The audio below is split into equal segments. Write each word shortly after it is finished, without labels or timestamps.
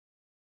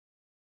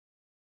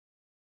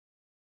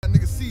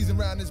season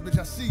around this bitch.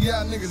 I see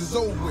y'all niggas is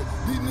over with.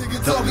 These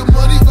niggas talking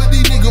money, but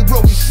these niggas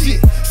broke as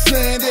shit.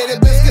 Saying they the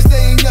best cause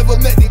they ain't never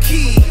met the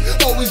kid.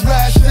 Always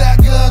ride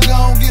shotgun,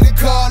 gon' get a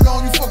car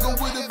on you,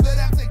 fucking with it, let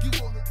I take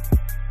you on the...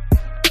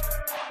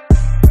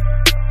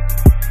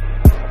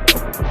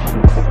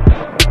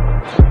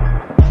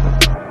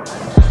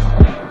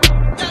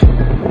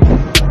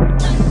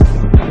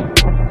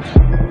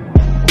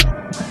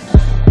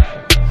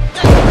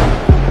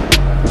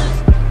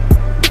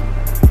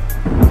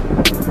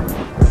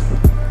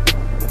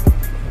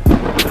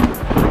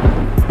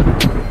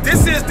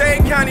 This is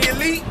Dade County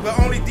Elite, but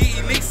only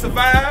D.E.C.B.L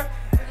survive.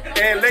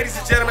 And ladies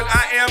and gentlemen,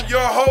 I am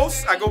your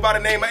host. I go by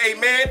the name of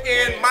A-Man,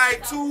 and my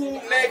two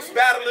next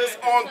battlers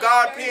on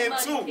God Pen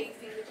 2.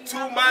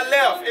 To my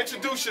left,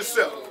 introduce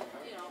yourself.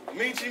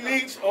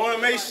 Meechie,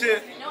 OMA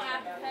shit.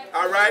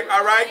 All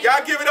right.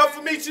 Y'all give it up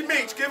for Meechie.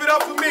 Give it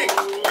up for me.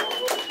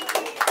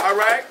 All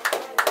right.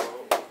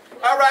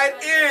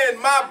 And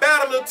my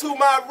battler to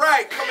my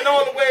right, coming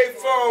all the way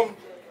from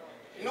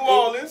New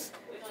Orleans.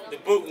 The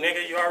boot,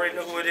 nigga, you already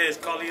know who it is.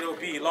 Carlitto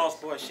B, Lost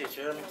Boy shit,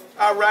 you hear me?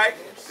 All right.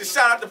 Just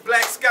shout out to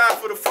Black Sky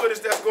for the footage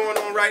that's going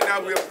on right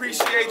now. We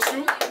appreciate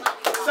you.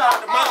 Shout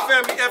out to my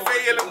family,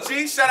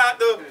 FALMG. Shout out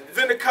to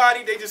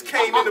Vindicardi. They just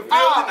came in the building.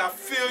 I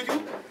feel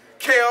you.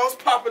 Chaos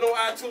popping on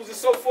iTunes and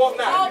so forth.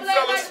 Now, you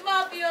fellas,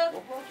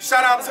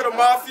 shout out to the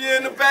Mafia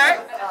in the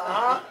back.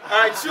 All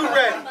right, you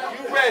ready?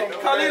 You ready?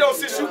 Carlitto,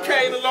 since you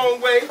came a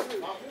long way,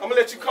 I'm going to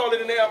let you call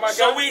it in there, my guy.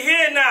 So we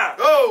here now.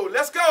 Oh,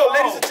 let's go,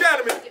 ladies and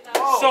gentlemen.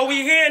 So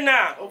we here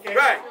now. Okay.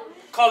 Right.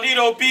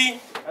 Carlitto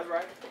B That's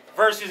right.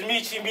 versus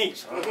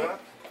Meechie.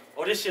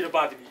 Oh, this shit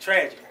about to be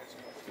tragic.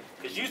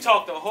 Because you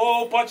talked a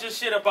whole bunch of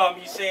shit about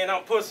me saying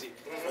I'm pussy.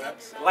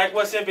 Like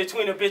what's in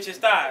between a bitch's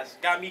thighs.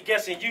 Got me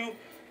guessing you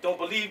don't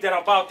believe that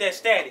I'm about that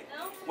static.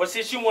 Well,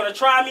 since you want to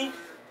try me,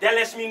 that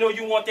lets me know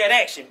you want that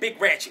action.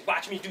 Big ratchet,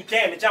 watch me do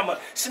damage. I'ma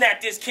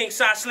snap this king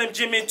size Slim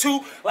Jim in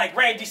two like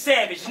Randy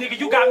Savage. Nigga,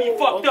 you got me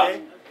fucked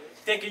up.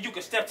 Thinking you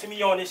can step to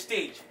me on this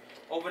stage.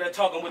 Over there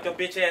talking with them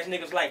bitch ass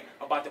niggas like,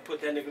 I'm about to put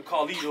that nigga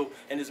Carlitto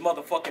in his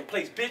motherfucking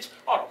place. Bitch,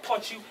 I ought to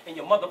punch you in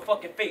your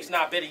motherfucking face.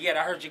 Nah, better yet,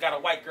 I heard you got a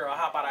white girl.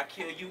 How about I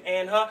kill you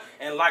and her?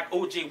 And like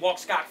OJ, walk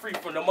scot-free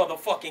from the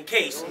motherfucking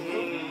case.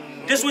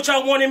 This what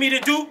y'all wanted me to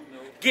do?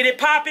 Get it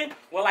popping?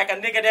 Well, like a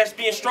nigga that's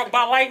being struck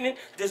by lightning,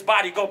 this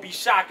body gonna be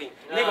shocking.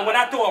 Nigga, when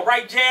I throw a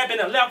right jab and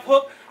a left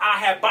hook, I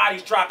have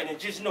bodies dropping. And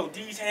just know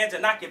these hands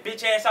will knock your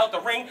bitch ass out the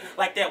ring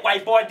like that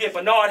white boy did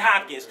Bernard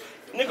Hopkins.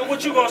 Nigga,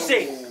 what you gonna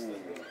say?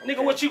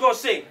 Nigga, what you gonna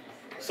say?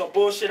 Some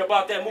bullshit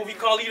about that movie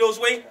Carlito's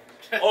Way?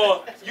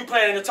 Or you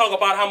planning to talk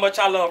about how much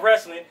I love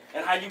wrestling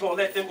and how you gonna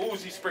let them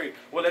Uzi spray?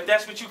 Well, if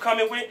that's what you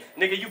coming with,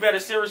 nigga, you better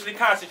seriously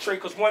concentrate,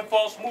 cause one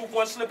false move,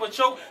 one slip or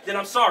choke, then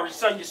I'm sorry,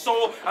 son, your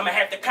soul, I'ma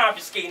have to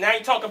confiscate. And I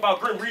ain't talking about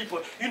Grim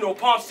Reaper, you know,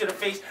 palms to the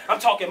face. I'm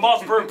talking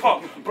Mossberg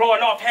pump,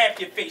 blowing off half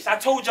your face. I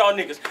told y'all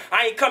niggas,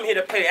 I ain't come here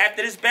to play.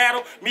 After this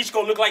battle, Meech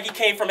gonna look like he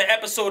came from an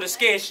episode of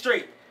Scared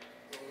Straight.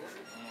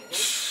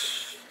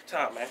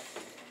 Time, man.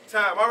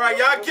 Time. All right,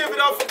 y'all give it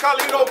up for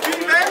Carlitto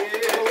B, man.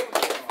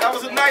 That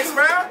was a nice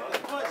round.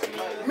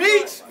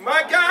 Meech,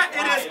 my guy,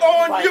 it is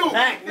on you.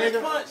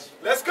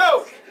 Let's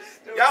go.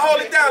 Y'all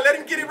hold it down. Let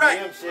him get it right.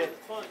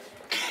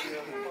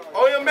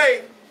 On your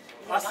mate.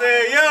 I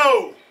said,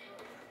 Yo.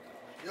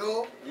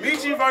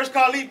 Meechie versus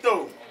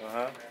Carlitto.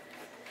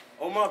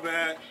 Oh, my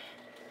bad.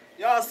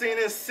 Y'all seen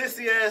this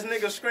sissy-ass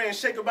nigga scream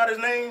shake about his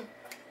name?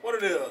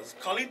 What it is?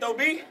 Carlitto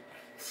B?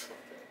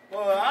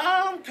 Well,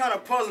 I'm kind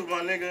of puzzled,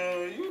 my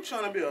nigga. You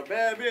trying to be a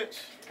bad bitch?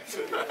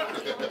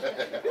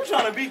 You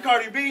trying to beat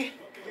Cardi B?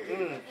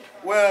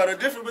 Well, the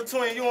difference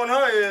between you and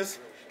her is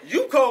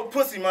you cold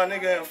pussy, my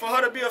nigga, and for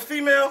her to be a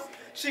female,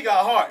 she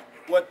got heart.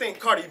 Well, think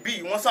Cardi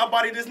B. Once I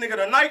body this nigga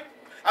tonight,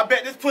 I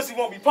bet this pussy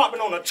won't be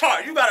popping on the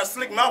chart. You got a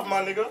slick mouth,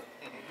 my nigga.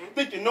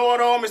 Think you know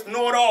it all, Mr.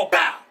 Know It All.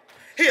 Bow!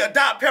 He'll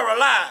die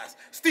paralyzed.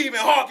 Stephen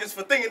Hawkins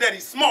for thinking that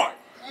he's smart.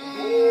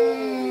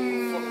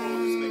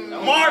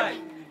 Mark,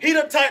 he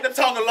the type to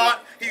talk a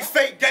lot. He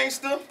fake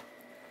gangster.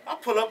 I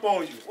pull up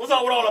on you. What's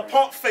up with all the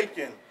pump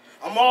faking?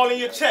 I'm all in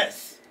your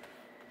chest.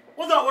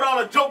 What's up with all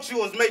the jokes you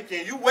was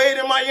making? You waited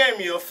in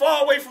Miami or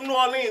far away from New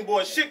Orleans,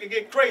 boy. Shit could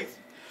get crazy.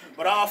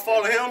 But I'll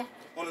follow him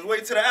on his way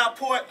to the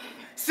airport,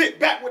 sit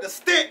back with a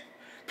stick,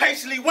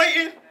 patiently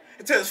waiting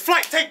until his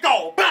flight take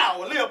off.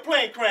 Bow, a little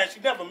plane crash.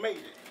 He never made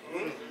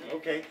it.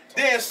 Okay.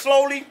 Then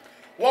slowly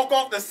walk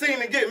off the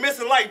scene and get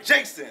missing like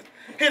Jason.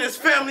 Hit his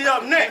family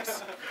up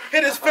next.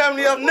 Hit his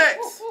family up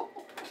next.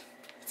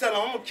 Tell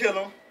him I'm gonna kill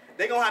him.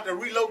 They gonna have to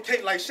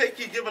relocate like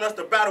Shaky giving us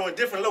the battle in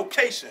different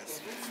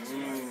locations.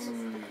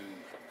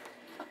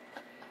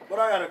 But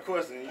I got a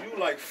question. You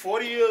like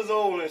 40 years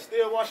old and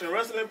still watching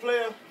wrestling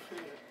player?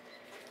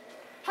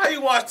 How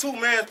you watch two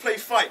mans play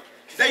fight?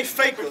 They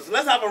fakers.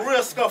 Let's have a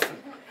real scuffle.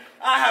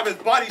 I have his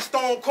body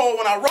stone cold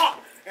when I rock,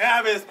 and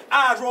have his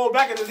eyes roll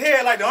back in his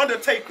head like the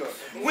Undertaker.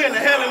 We're in the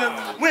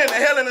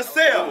hell in a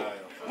cell.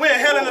 We're in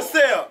hell in a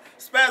cell.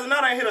 Spazzing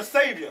out ain't here to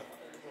save you.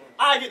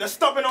 I get the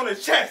stumping on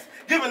his chest,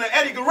 giving the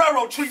Eddie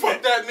Guerrero treatment.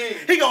 Fuck that mean?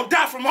 He gonna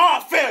die from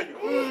heart failure.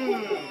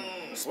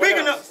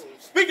 Speaking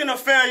Speaking of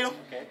failure,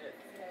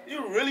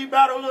 you really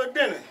battle little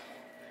Dennis.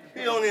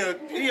 He only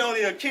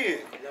a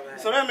kid.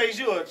 So that makes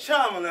you a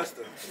child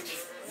molester.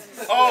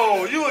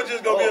 Oh, you were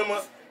just gonna give him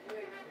a...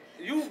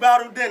 You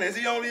battled Dennis,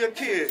 he only a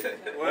kid.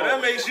 Well,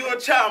 that makes you a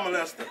child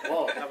molester.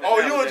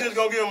 Oh, you were just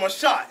gonna give him a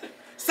shot.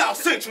 South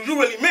Central, you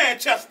really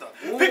Manchester.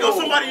 Pick up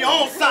somebody your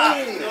own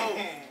side.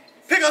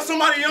 Pick up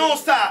somebody your own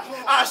side.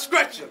 I'll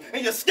scratch you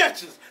in your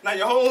sketches. Now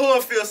your whole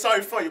hood feels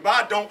sorry for you, but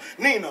I don't.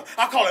 Nina,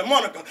 I call it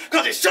Monica,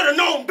 because it should have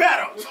known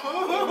better.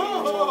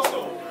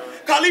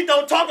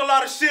 Carlitto talk a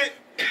lot of shit,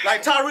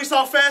 like Tyrese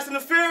off Fast and the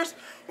Furious,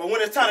 but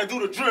when it's time to do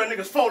the drill,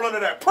 niggas fold under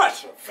that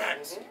pressure.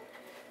 Facts.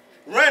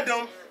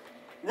 Random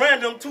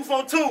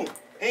 242.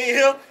 He ain't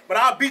here, but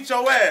I'll beat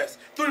your ass.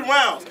 3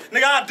 rounds.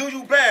 Nigga, I'll do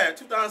you bad.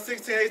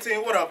 2016,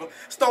 18, whatever.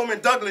 Stoneman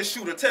Douglas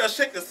shooter. Tell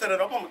Shake to set it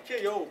up. I'm gonna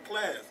kill your whole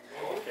class.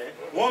 Okay.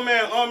 One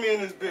man army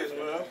in this bitch,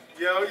 man.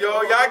 Yo,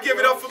 y'all give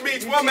it up for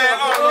Meech. One man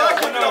army, y'all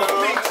give it up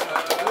for Meech.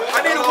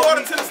 I need a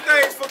water to the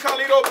stage for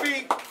Carlitto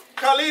B.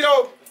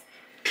 Carlitto,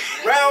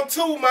 round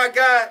 2, my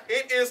guy.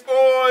 It is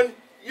on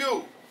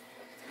you.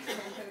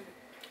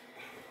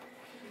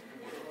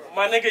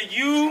 My nigga,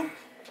 you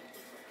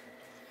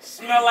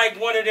smell like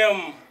one of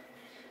them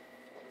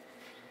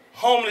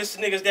homeless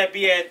niggas that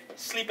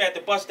sleep at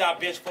the bus stop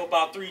bench for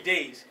about 3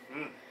 days.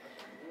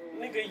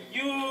 Nigga,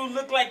 you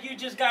look like you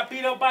just got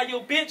beat up by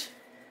your bitch,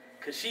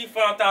 cause she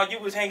found out you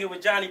was hanging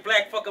with Johnny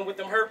Black fucking with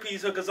them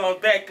herpes hookers on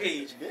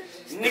Backpage.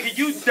 Nigga,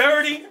 you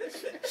dirty,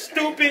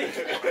 stupid,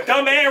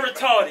 dumb, and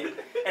retarded.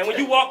 And when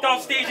you walked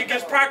off stage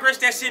against Progress,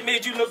 that shit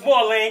made you look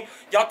more lame.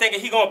 Y'all thinking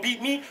he gonna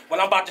beat me? Well,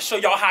 I'm about to show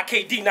y'all how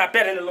KD not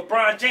better than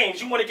LeBron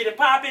James. You wanna get it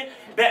poppin'?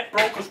 Bet,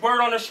 bro, cause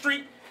word on the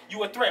street,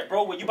 you a threat,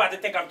 bro. Well, you about to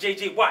think I'm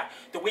JJ Watt.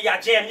 The way I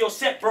jam your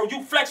set, bro,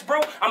 you flex,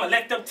 bro. I'ma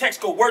let them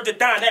texts go word to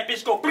Don. That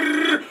bitch go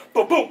brrr,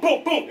 boom, boom,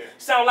 boom, boom.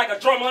 Sound like a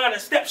drum line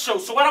and step show.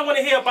 So I don't want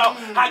to hear about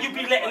how you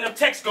be letting them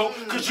texts go,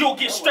 cause you'll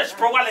get stretched,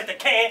 bro. I let the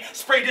can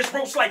spray this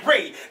roast like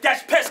Ray.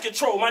 That's pest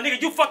control, my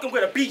nigga. You fucking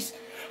with a beast.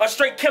 A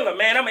straight killer,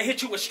 man. I'ma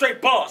hit you with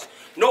straight bars.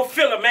 No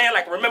filler, man.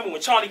 Like remember when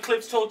Charlie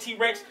Clips told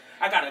T-Rex,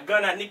 I got a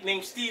gun I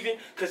nicknamed Steven,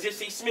 cause if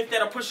say Smith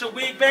that'll push your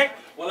wig back,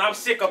 well I'm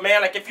sicker, man.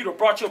 Like if you'd have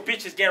brought your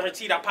bitches,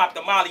 guaranteed I pop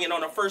the Molly and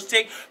on the first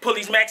take, pull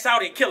these Max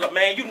out and kill her,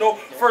 man. You know,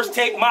 first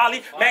take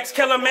Molly, Max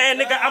killer, man,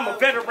 nigga, I'm a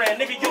veteran,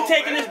 nigga. You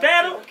taking this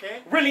battle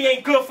really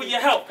ain't good for your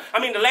health.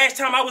 I mean, the last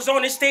time I was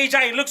on this stage,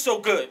 I ain't look so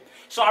good.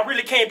 So I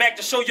really came back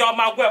to show y'all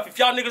my wealth. If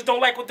y'all niggas don't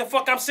like what the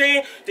fuck I'm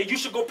saying, then you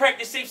should go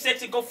practice safe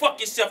sex and go fuck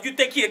yourself. You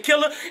think he a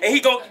killer and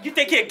you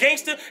think he a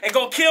gangster and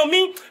gonna kill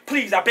me?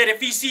 Please, I bet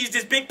if he sees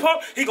this big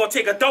pump, he gonna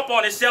take a dump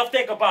on himself.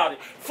 Think about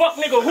it. Fuck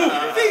nigga who?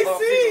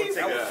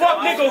 Fuck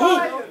nigga who?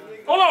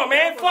 Hold on,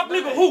 man. Fuck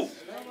nigga who?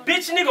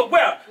 Bitch nigga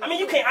well. I mean,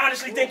 you can't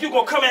honestly think you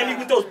gonna come at me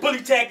with those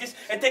bully tactics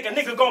and think a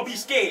nigga gonna be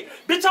scared.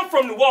 Bitch, I'm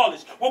from New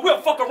Orleans. Well,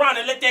 we'll fuck around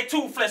and let that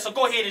tube flex, so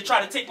go ahead and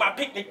try to take my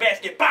picnic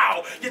basket.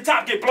 Bow! Your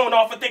top get blown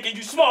off for thinking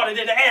you smarter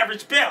than the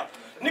average bell.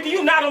 Nigga,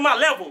 you not on my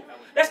level.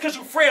 That's cause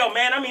you frail,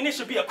 man. I mean, it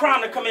should be a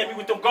crime to come at me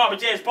with them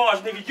garbage ass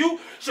bars, nigga.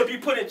 You should be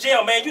put in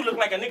jail, man. You look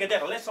like a nigga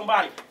that'll let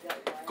somebody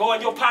go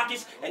in your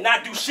pockets and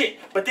not do shit,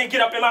 but then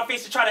get up in my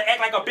face and try to act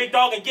like a big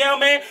dog and yell,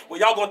 man. Well,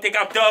 y'all gonna think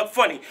I'm Doug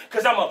Funny,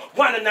 cause I'm a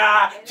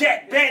one-and-eye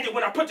Jack Bandit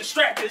when I put the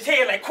strap to his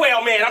head like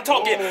Quail, man. I'm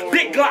talking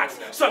big glocks,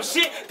 some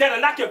shit that'll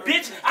knock your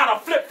bitch out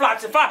of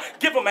flip-flops. If I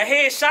give him a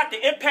headshot,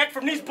 the impact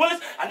from these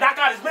bullets, I knock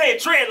out his man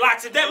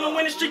dreadlocks. If that little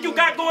winning streak you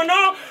got going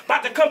on,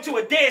 about to come to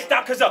a dead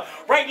stop, cause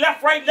right,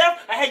 left,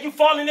 I had you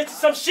falling into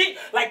some shit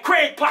like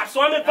Craig Pop.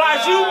 So I'm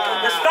advise you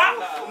to stop.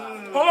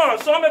 Hold on,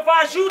 so I'm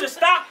advise you to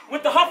stop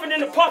with the huffing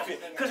and the puffing.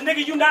 Cause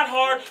nigga, you not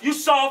hard, you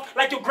soft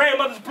like your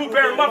grandmother's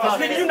blueberry muffins.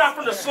 Nigga, you not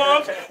from the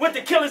slums with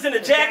the killers and the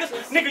jaggers.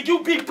 Nigga,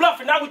 you be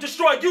bluffing, I would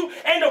destroy you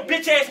and the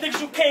bitch ass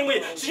niggas you came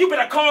with. So you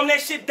better calm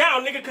that shit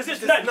down, nigga, cause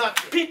it's nothing.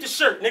 Peep the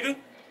shirt, nigga.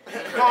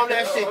 Calm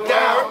that shit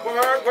down.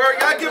 Word.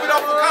 Y'all give it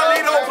up for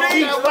Carlitto,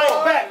 please.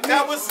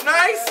 That was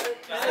nice.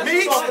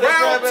 Meech,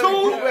 round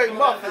 2.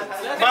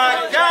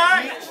 My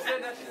guy.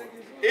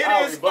 It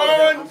is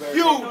on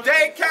you.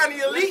 Dade County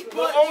elite,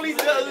 but only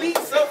the elite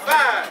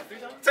survive.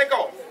 Take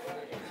off.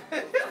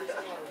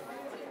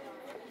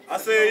 I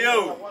said,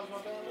 yo,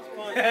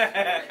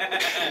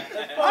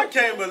 I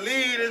can't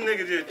believe this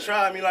nigga just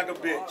tried me like a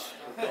bitch.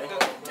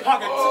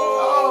 Pocket.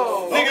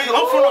 Nigga,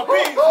 I'm from the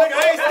beach. Nigga,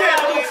 I ain't scared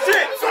of no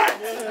shit.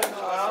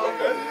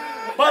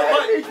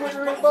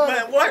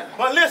 Man, what?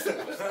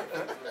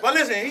 But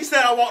listen, he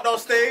said I walked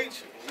off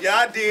stage. Yeah,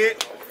 I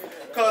did.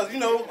 Cause, you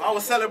know, I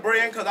was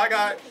celebrating cause I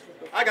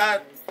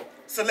got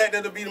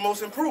selected to be the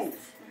most improved.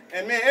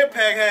 And me and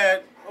Impact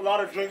had a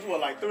lot of drinks, what,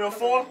 like 3 or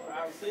 4?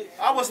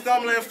 I was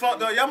stumbling and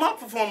fucked up. Yeah, my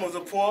performance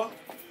was poor.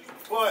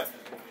 But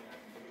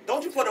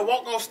don't you put a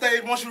walk off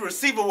stage once you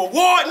receive a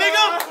reward,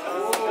 nigga?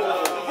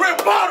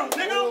 Rebuttal,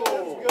 nigga.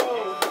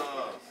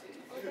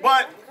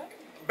 But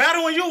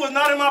battling you was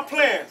not in my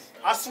plans.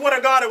 I swear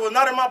to God, it was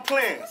not in my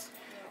plans.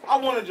 I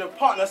wanted your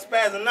partner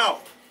spazzing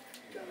out.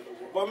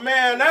 But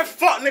man, that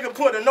fuck nigga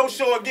put a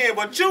no-show again.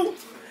 But you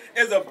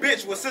is a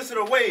bitch with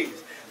sensitive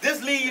ways.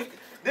 This lead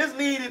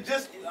is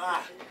just,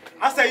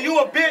 I say you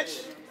a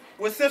bitch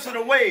with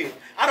sensitive ways.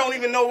 I don't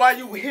even know why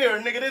you here,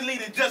 nigga. This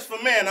lead is just for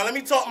men. Now let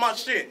me talk my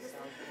shit.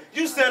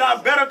 You said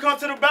I better come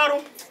to the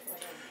battle?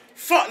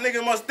 Fuck,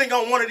 nigga must think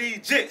I'm one of these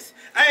jits.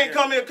 I ain't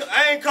come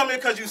here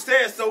cause you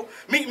said so.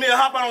 Meet me and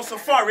hop out on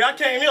safari. I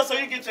came here so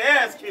you get your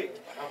ass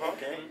kicked.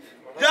 Okay.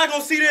 Y'all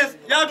gonna see this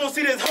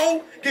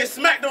hoe get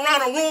smacked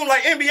around the room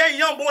like NBA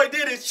YoungBoy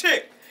did his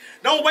chick.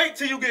 Don't wait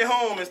till you get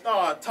home and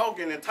start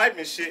talking and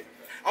typing shit.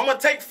 I'm gonna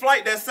take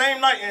flight that same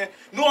night and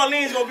New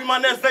Orleans gonna be my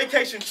next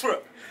vacation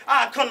trip.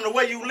 I come to the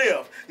way you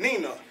live.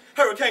 Nina,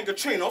 Hurricane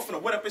Katrina, I'm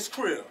finna wet up his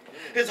crib.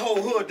 His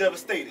whole hood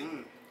devastated.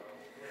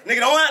 Nigga,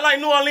 don't act like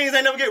New Orleans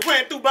ain't never get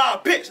ran through by a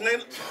bitch,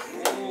 nigga.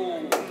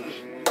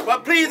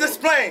 But please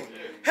explain.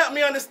 Help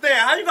me understand.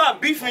 How you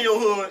got beef in your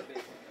hood,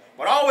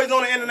 but always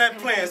on the internet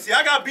playing? See,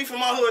 I got beef in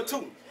my hood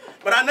too.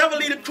 But I never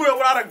leave the crib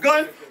without a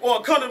gun or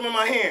a condom in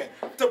my hand.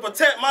 To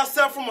protect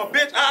myself from a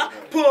bitch, I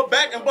pull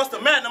back and bust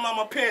a magnum on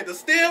my pen. To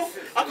steal,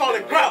 I call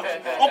it grouch.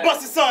 I'm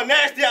busting something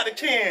nasty out the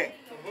can.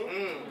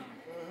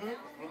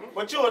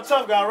 But you a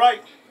tough guy,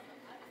 right?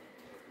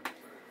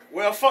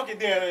 Well, fuck it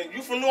then.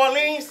 You from New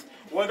Orleans?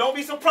 Well, don't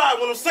be surprised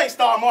when the Saints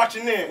start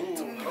marching in.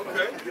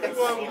 Okay. You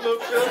want a little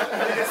bit? You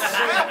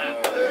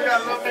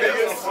got a little bit.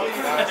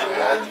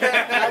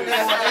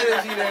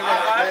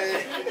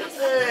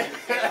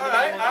 All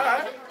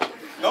right.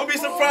 Don't be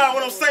surprised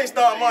when them Saints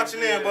start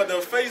marching in, but the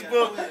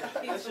Facebook...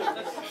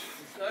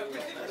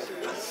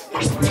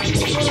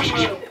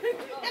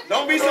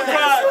 Don't be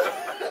surprised.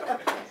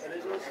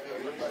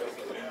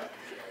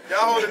 Y'all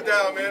hold it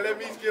down, man. Let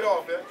me get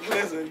off, man.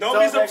 Listen, don't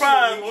be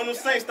surprised when them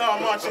Saints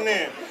start marching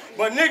in.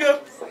 But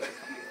nigga,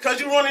 cause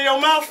you running your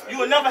mouth, you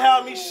will never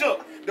have me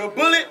shook. The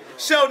bullet,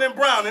 Sheldon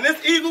Brown, and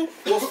this eagle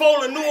will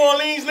fold a New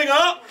Orleans nigga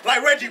up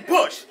like Reggie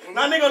Bush.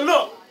 Now nigga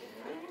look.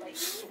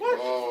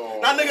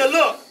 What? Now nigga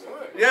look.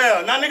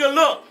 Yeah, now nigga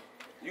look.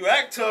 You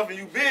act tough and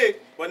you big,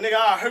 but nigga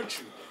I'll hurt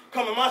you.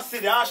 Come in my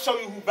city, I'll show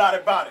you who bout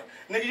it.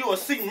 Nigga, you will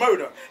see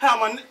murder. How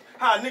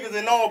niggas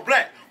in all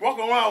black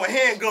walking around with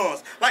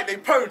handguns like they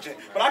purging.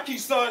 But I keep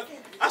son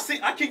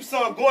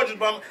gorgeous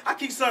I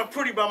keep son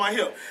pretty by my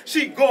hip.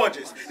 She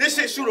gorgeous. This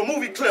shit shoot a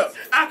movie clip.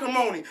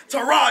 Acrimony,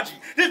 Taraji.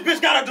 This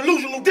bitch got a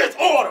delusional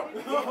disorder.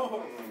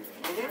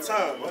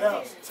 Time. What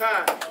else?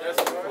 Time.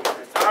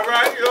 All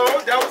right,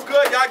 yo, that was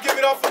good. Y'all give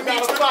it up for me.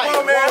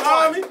 One man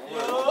army.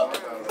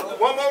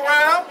 One more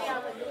round.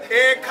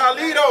 And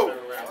Carlitto.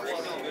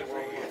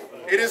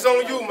 It is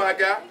on you, my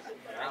guy.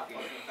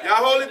 Y'all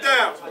hold it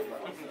down.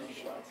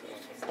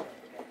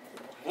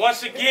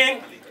 Once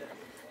again,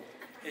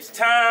 it's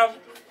time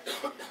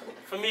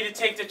for me to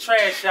take the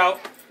trash out.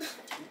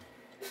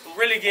 I'm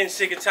really getting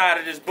sick and tired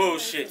of this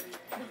bullshit.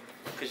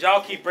 Because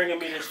y'all keep bringing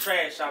me this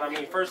trash out. I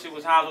mean, first it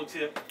was Hollow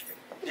Tip,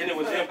 then it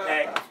was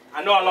Impact.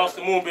 I know I lost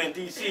the Moonbin in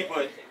D.C.,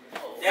 but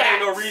that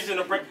ain't no reason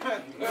to bring...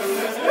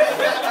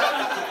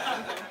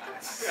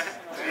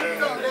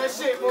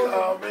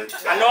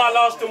 I know I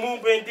lost the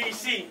Moonbin in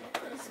D.C.,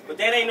 but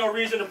that ain't no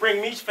reason to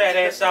bring Meechie's fat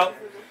ass out.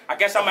 I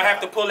guess I'm going to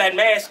have to pull that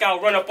mask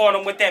out, run up on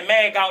him with that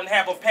mag out, and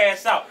have him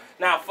pass out.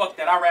 Nah, fuck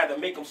that. I'd rather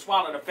make him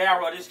swallow the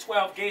barrel of this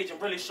 12 gauge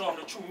and really show him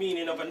the true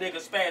meaning of a nigga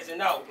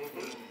spazzing out.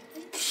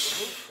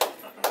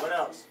 What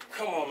else?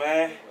 Come on,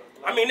 man.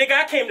 I mean, nigga,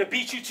 I came to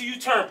beat you till you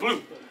turn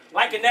blue.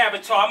 Like an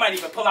avatar, I might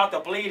even pull out the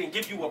blade and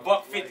give you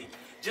 $150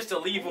 just to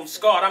leave him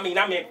scarred. I mean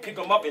pick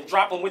him up and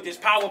drop him with this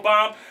power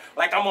bomb.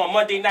 Like I'm on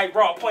Monday Night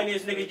Raw. Point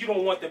is, nigga, you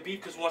don't want the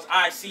beef, because once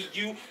I see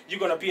you, you're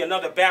going to be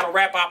another battle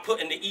rapper I put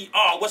in the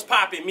ER. What's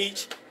poppin',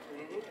 Meech?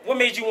 What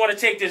made you want to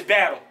take this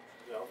battle?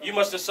 You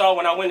must have saw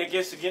when I went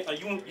against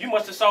you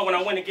must have saw when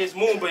I went against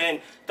Moomba and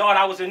thought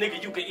I was a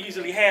nigga you could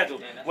easily handle.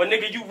 Well,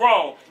 nigga, you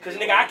wrong. Because,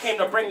 nigga, I came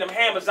to bring them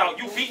hammers out.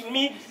 You beating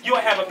me, you'll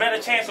have a better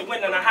chance of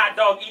winning a hot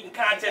dog eating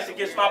contest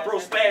against my bro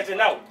spazzing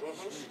out.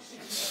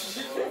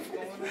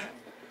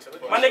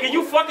 My nigga,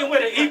 you fucking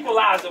with an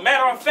equalizer.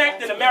 Matter of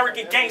fact, an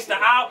American gangster,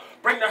 I'll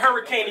bring the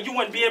hurricane and you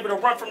wouldn't be able to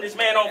run from this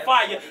man on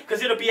fire,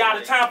 because it'll be out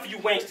of time for you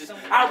wanksters.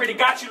 I already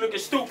got you looking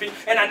stupid,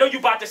 and I know you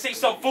about to say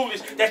something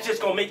foolish that's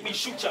just gonna make me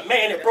shoot your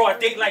man in broad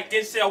daylight,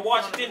 Denzel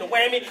Washington and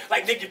whammy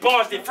like Nicky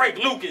Barnes did Frank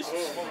Lucas.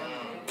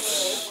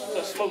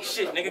 Smoke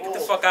shit, nigga. Get the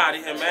fuck out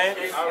of here, man.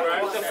 Get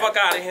the fuck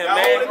out of here,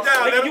 man.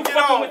 Nigga, you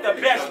fucking with the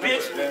best,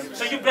 bitch.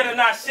 So you better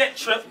not set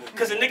trip,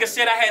 because the nigga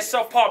said I had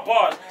subpar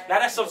bars. Now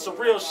that's some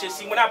surreal shit.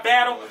 See, when I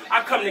battle,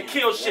 I come to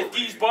kill shit.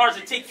 These bars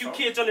that take you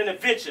kids on an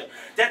adventure.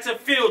 That's a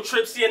field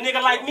trip. See, a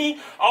nigga like me,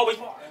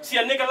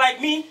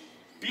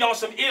 be on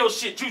some ill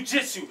shit,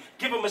 jujitsu.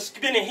 Give him a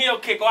spinning heel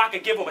kick, or I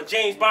could give him a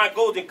James Bond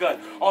golden gun.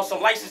 On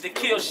some license to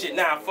kill shit.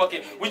 Nah, fuck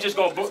it. We just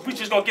gonna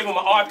give him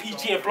an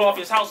RPG and blow up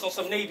his house on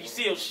some Navy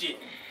SEAL shit.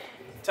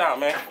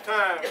 Time, man.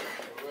 Time.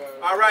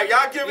 All right,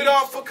 y'all give it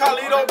up for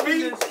Carlitto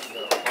B.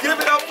 Give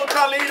it up for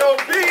Carlitto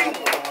B.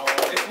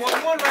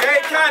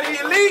 Dade County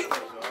Elite.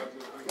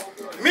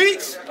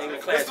 Meech.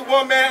 It's the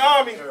one-man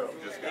army.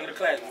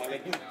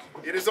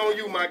 It is on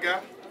you, my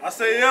guy. I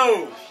say,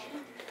 yo.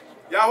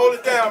 Y'all hold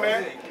it down,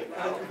 man.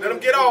 Let them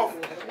get off.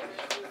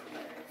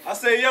 I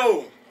say,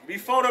 yo,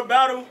 before I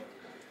battle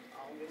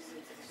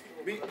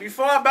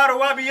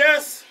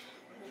YBS,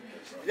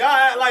 Y'all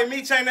act like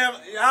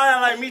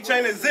Meechie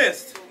ain't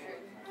exist.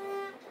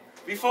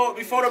 Before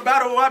the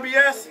battle of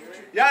IBS,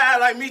 y'all act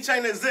like Meechie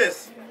ain't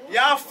exist.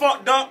 Y'all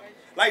fucked up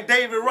like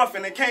David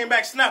Ruffin and came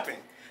back snapping.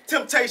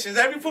 Temptations,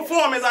 every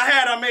performance I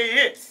had, I made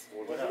hits.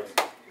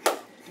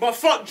 But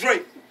fuck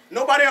Drake.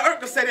 Nobody on earth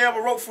could say they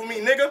ever wrote for me,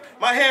 nigga.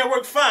 My hand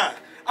worked fine.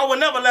 I would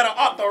never let an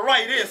author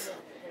write this.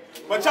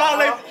 But y'all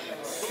wait the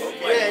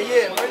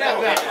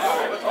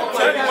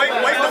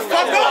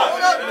fuck up.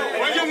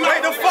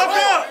 Wait the fuck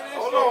up.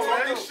 Hold on,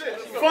 man.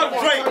 Fuck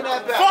Drake.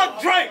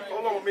 Fuck Drake.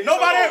 Hold on, Meech.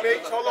 Nobody.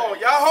 Hold on.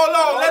 Y'all hold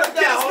on. Let him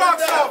get his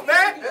rocks off,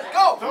 man. Let's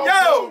go.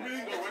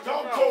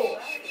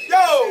 Yo,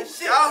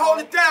 y'all hold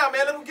it down,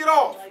 man. Let him get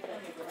off.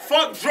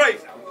 Fuck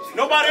Drake.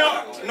 Nobody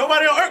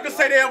on earth could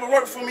say they ever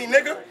worked for me,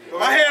 nigga.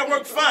 My hair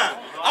worked fine.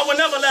 I would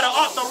never let an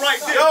author write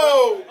this.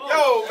 Yo,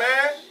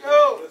 man.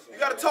 Yo, you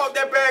gotta talk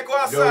that bad, go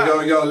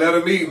outside. Yo, let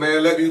them eat,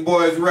 man. Let these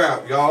boys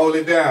rap. Y'all hold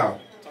it down.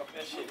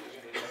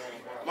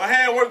 My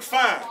hair worked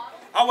fine.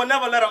 I would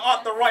never let an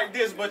author write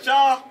this, but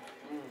y'all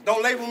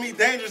don't label me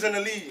dangerous in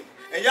the league.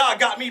 And y'all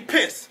got me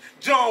pissed.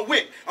 John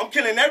Wick. I'm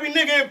killing every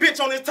nigga and bitch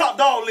on this top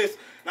dog list.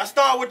 Now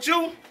start with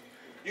you.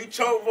 You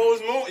choke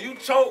versus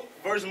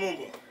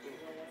Moomba.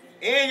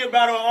 And you're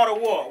battling Art of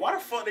War. Why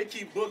the fuck they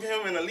keep booking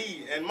him in the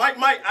lead? And Mike,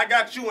 I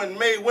got you and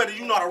Mayweather.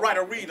 You know how to write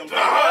or read them.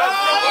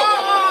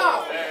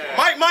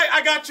 Mike,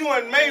 I got you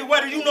and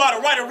Mayweather. You know how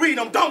to write or read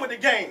them. Done with the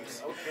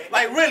games.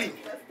 Like really,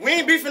 we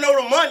ain't beefing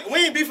over money.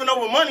 We ain't beefing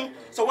over money.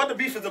 So what the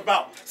beef is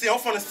about? See, I'm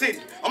from the city.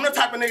 I'm the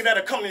type of nigga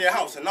that'll come to your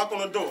house and knock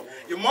on the door.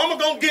 Your mama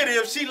gonna get it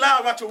if she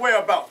loud about your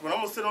whereabouts. But I'm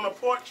gonna sit on the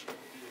porch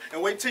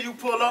and wait till you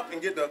pull up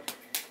and get the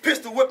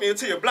pistol whip me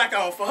until you're black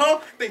out. For her,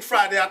 think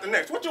Friday after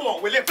next. What you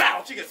want, Willie?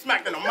 Bow, she get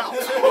smacked in the mouth.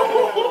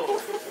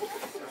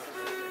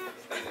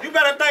 You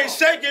better thank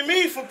Shake and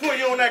me for putting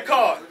you on that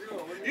card.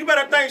 You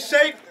better thank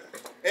Shake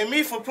and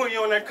me for putting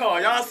you on that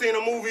card. Y'all seen the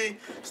movie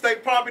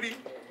State Property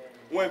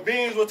when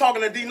Beans was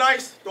talking to D.E.C.B.L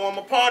throwing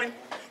a party?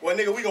 Well,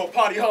 nigga, we gonna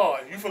party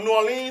hard. You from New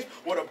Orleans?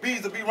 Well, the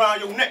bees will be around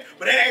your neck,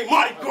 but it ain't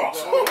Mardi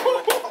Gras.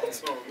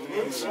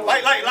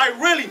 like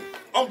really,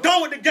 I'm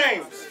done with the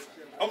games.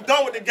 I'm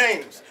done with the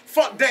games.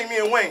 Fuck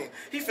Damian Wayne.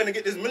 He finna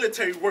get this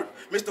military work.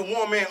 Mr.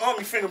 One-Man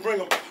Army finna bring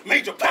him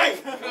major pain.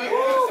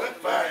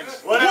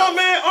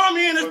 One-Man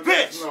Army in this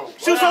bitch.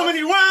 Shoot so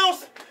many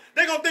rounds,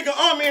 they gonna think of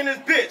Army in this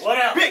bitch.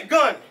 Big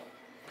gun.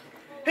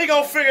 He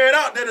gonna figure it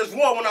out that it's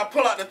war when I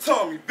pull out the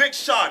tummy. Big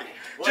shotty.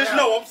 Just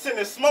know I'm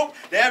sending smoke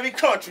to every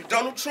country.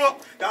 Donald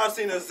Trump, y'all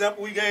seen the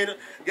example we gave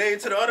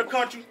to the other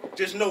country.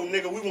 Just know,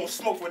 nigga, we won't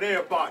smoke with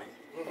everybody.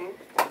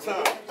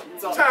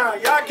 Time.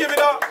 Y'all give it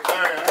up.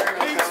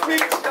 Meech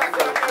speech.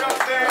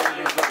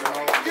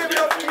 Give it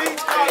up to Meech,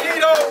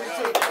 Carlitto.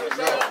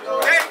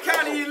 Dade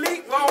County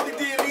Elite. We only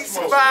did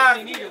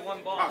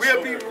D.E.C.B.L.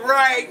 We'll be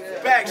right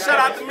back. Shout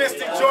out to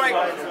Mystic Joint.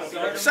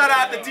 Shout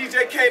out to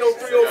DJ Kato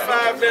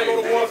 305, man,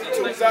 on the ones and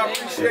twos. I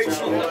appreciate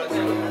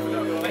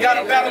you. We got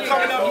a battle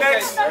coming up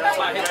next.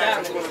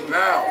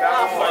 Now.